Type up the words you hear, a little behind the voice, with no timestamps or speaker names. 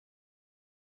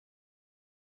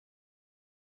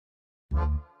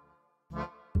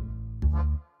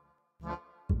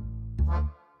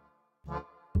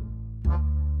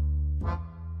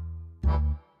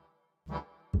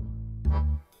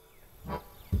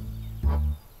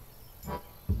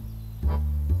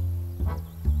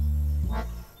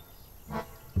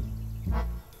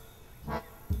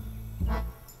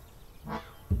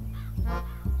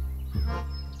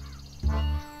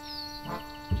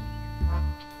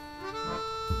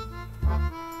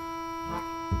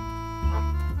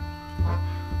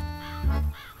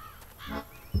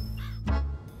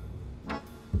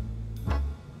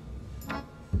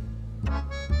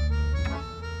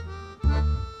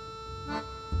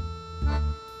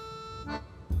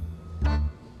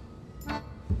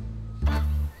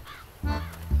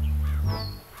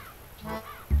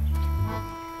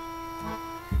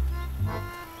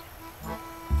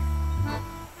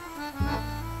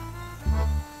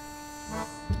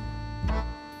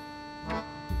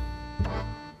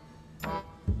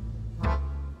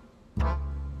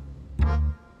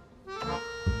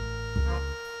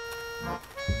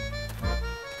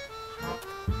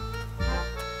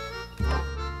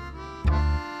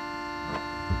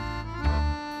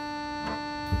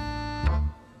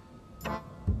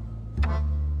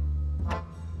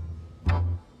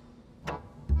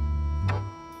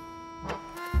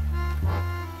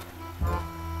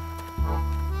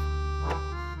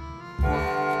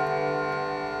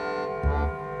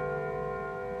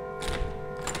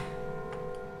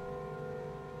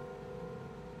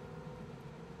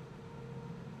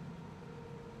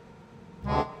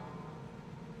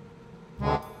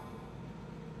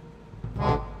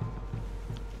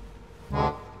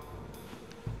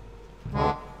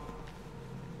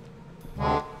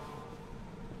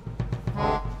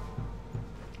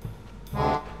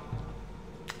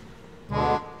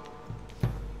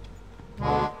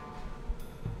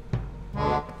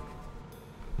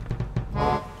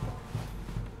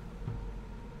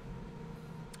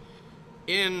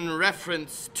In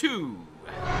reference to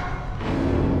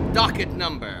docket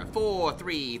number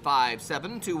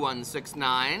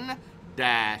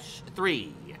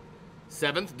 43572169-3,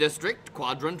 7th District,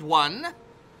 Quadrant 1,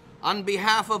 on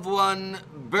behalf of one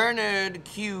Bernard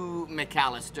Q.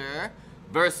 McAllister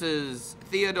versus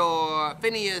Theodore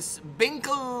Phineas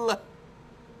Binkle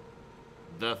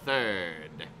the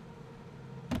Third.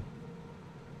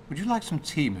 Would you like some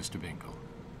tea, Mr. Binkle?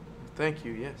 Thank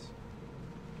you, yes.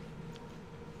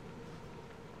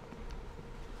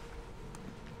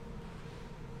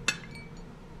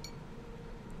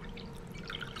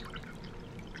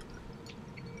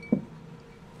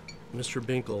 Mr.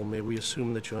 Binkle, may we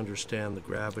assume that you understand the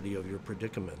gravity of your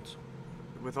predicament?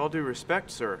 With all due respect,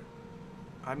 sir,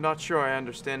 I'm not sure I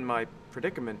understand my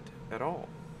predicament at all.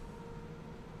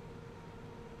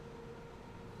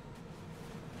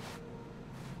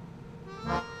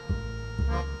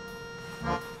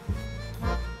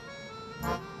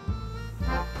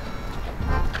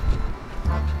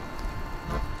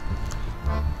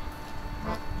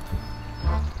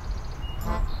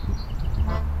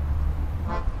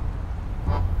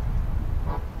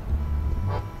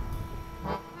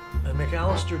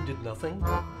 McAllister did nothing?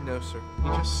 No, sir. He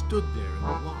just stood there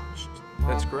and watched.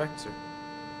 That's correct, sir.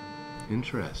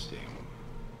 Interesting.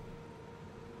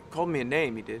 Called me a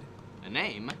name, he did. A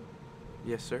name?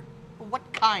 Yes, sir.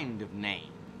 What kind of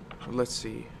name? Let's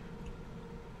see.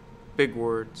 Big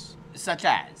words. Such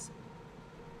as?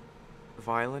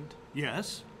 Violent.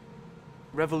 Yes?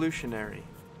 Revolutionary.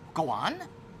 Go on.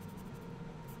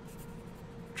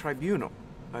 Tribunal,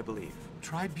 I believe.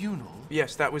 Tribunal?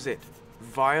 Yes, that was it.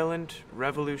 Violent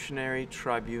Revolutionary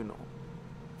Tribunal.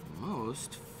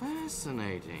 Most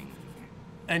fascinating.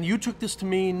 And you took this to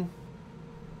mean?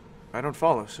 I don't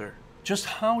follow, sir. Just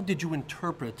how did you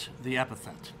interpret the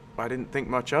epithet? I didn't think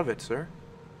much of it, sir.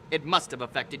 It must have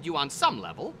affected you on some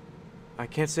level. I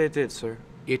can't say it did, sir.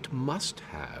 It must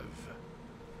have.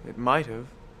 It might have.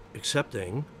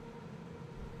 Accepting?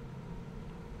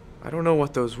 I don't know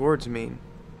what those words mean.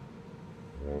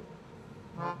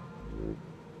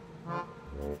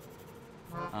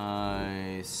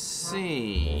 I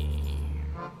see.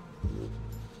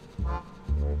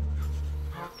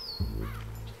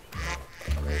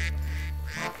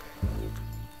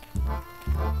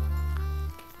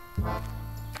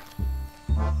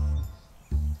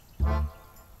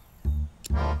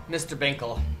 Mr.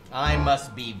 Binkle, I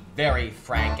must be very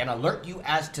frank and alert you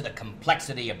as to the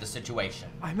complexity of the situation.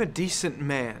 I'm a decent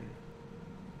man.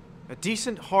 A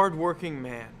decent, hard-working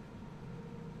man.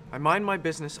 I mind my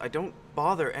business, I don't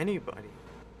bother anybody.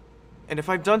 And if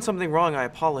I've done something wrong, I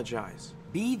apologize.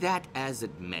 Be that as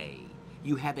it may,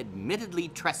 You have admittedly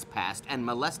trespassed and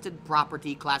molested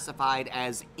property classified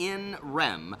as in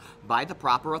rem by the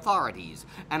proper authorities,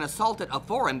 and assaulted a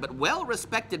foreign but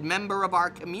well-respected member of our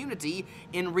community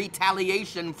in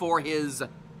retaliation for his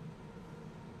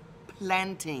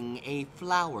planting a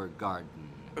flower garden.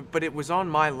 But it was on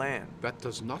my land. That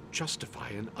does not justify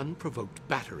an unprovoked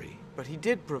battery. But he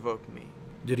did provoke me.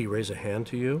 Did he raise a hand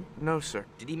to you? No, sir.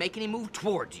 Did he make any move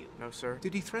towards you? No, sir.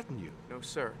 Did he threaten you? No,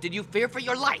 sir. Did you fear for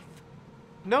your life?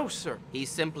 No, sir. He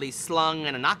simply slung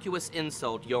an innocuous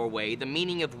insult your way, the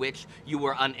meaning of which you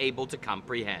were unable to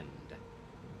comprehend.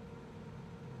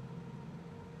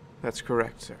 That's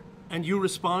correct, sir. And you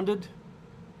responded?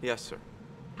 Yes, sir.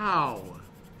 How?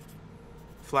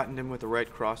 Flattened him with a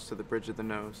right cross to the bridge of the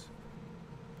nose.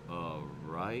 A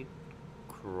right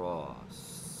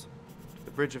cross.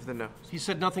 The bridge of the nose. He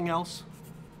said nothing else?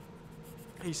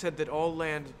 He said that all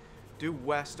land due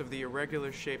west of the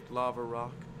irregular-shaped lava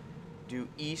rock, due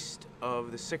east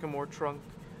of the sycamore trunk,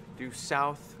 due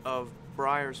south of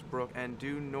Briar's Brook, and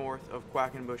due north of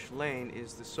Quackenbush Lane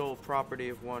is the sole property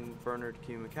of one Bernard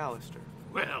Q. McAllister.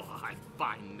 Well, I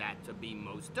find that to be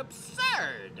most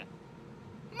absurd.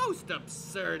 Most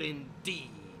absurd indeed.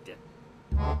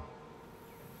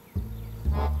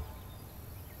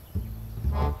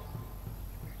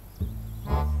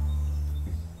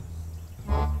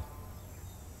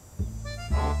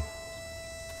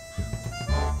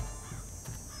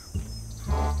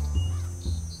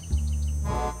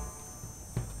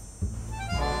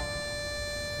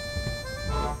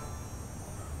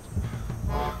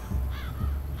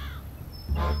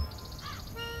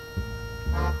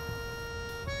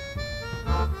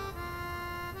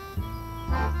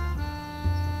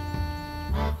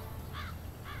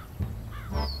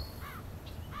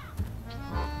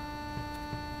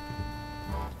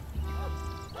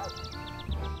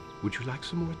 Would you like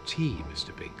some more tea,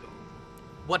 Mr. Bingle?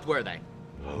 What were they?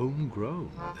 Homegrown.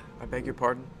 I beg your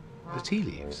pardon? The tea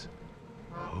leaves.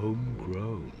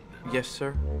 Homegrown. Yes,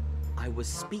 sir. I was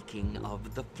speaking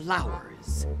of the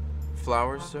flowers.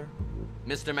 Flowers, sir?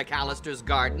 Mr. McAllister's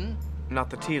garden? Not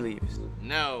the tea leaves.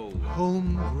 No.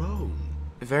 Homegrown.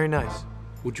 Very nice.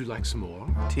 Would you like some more?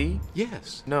 Tea?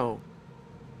 Yes. No.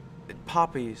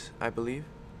 Poppies, I believe.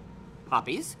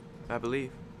 Poppies? I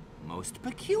believe. Most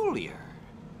peculiar.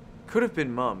 Could have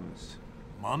been mums.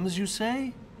 Mums, you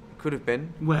say? Could have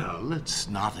been. Well, it's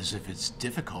not as if it's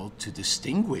difficult to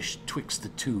distinguish twixt the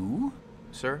two.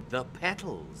 Sir? The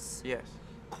petals. Yes.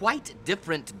 Quite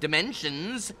different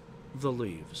dimensions. The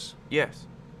leaves. Yes.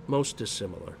 Most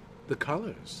dissimilar. The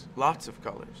colors. Lots of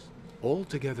colors.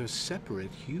 Altogether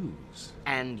separate hues.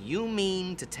 And you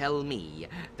mean to tell me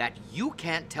that you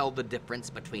can't tell the difference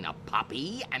between a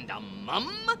poppy and a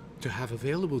mum? To have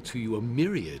available to you a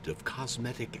myriad of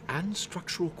cosmetic and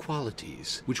structural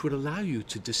qualities which would allow you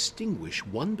to distinguish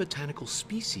one botanical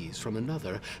species from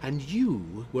another, and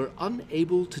you were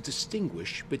unable to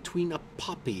distinguish between a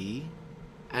poppy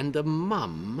and a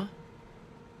mum?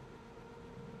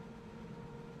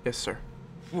 Yes, sir.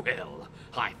 Well,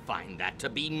 I find that to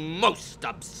be most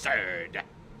absurd.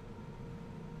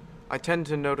 I tend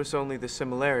to notice only the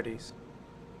similarities.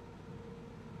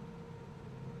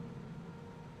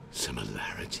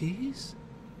 Similarities?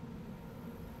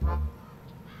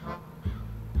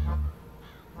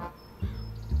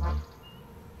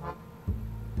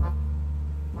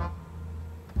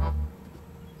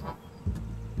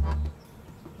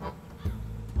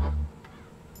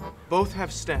 Both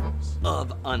have stems.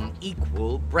 Of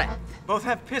unequal breadth. Both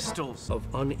have pistils. Of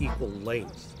unequal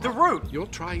length. The root! You're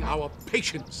trying our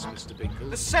patience, Mr. Bingle.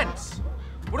 The sense!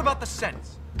 What about the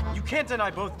sense? You can't deny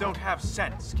both don't have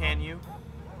sense, can you?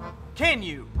 Can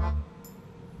you?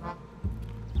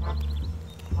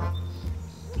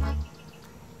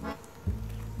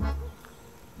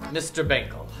 Mr.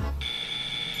 Binkle,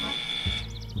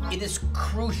 it is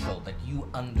crucial that you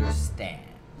understand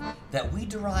that we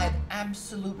derive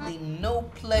absolutely no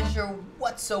pleasure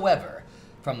whatsoever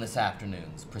from this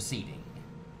afternoon's proceeding.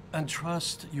 And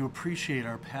trust you appreciate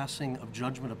our passing of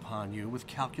judgment upon you with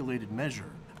calculated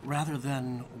measure, rather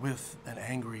than with an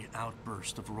angry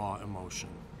outburst of raw emotion.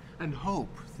 And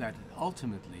hope that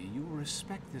ultimately you will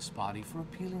respect this body for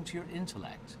appealing to your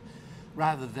intellect,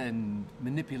 rather than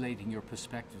manipulating your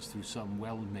perspectives through some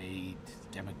well-made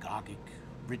demagogic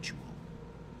ritual.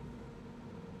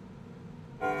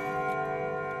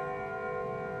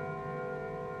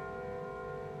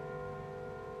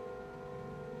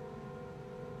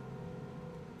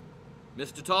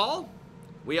 Mr. Tall,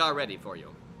 we are ready for you.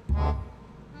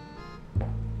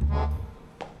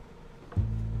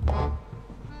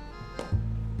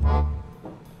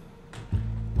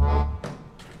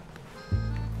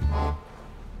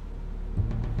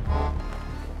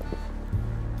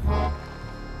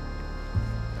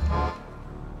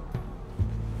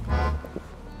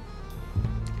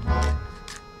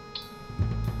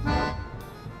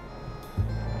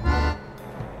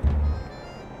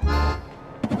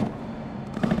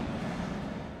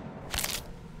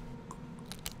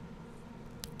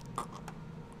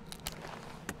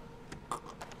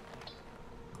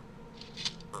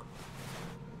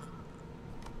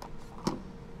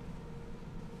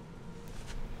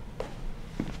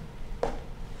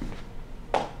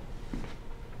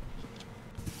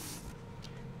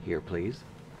 Here, please.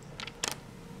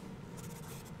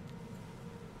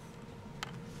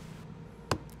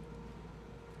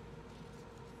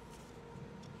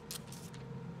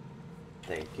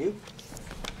 Thank you.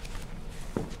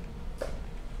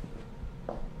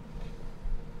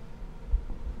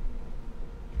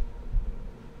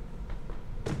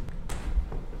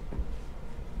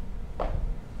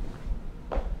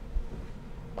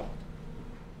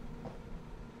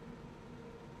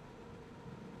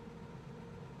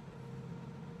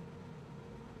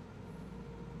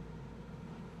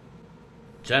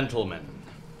 Gentlemen,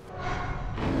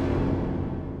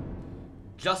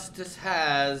 justice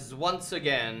has once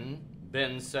again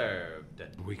been served.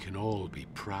 We can all be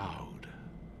proud.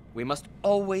 We must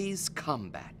always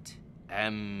combat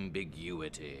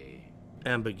ambiguity.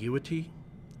 Ambiguity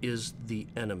is the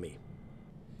enemy.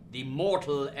 The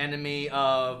mortal enemy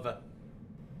of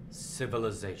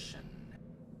civilization.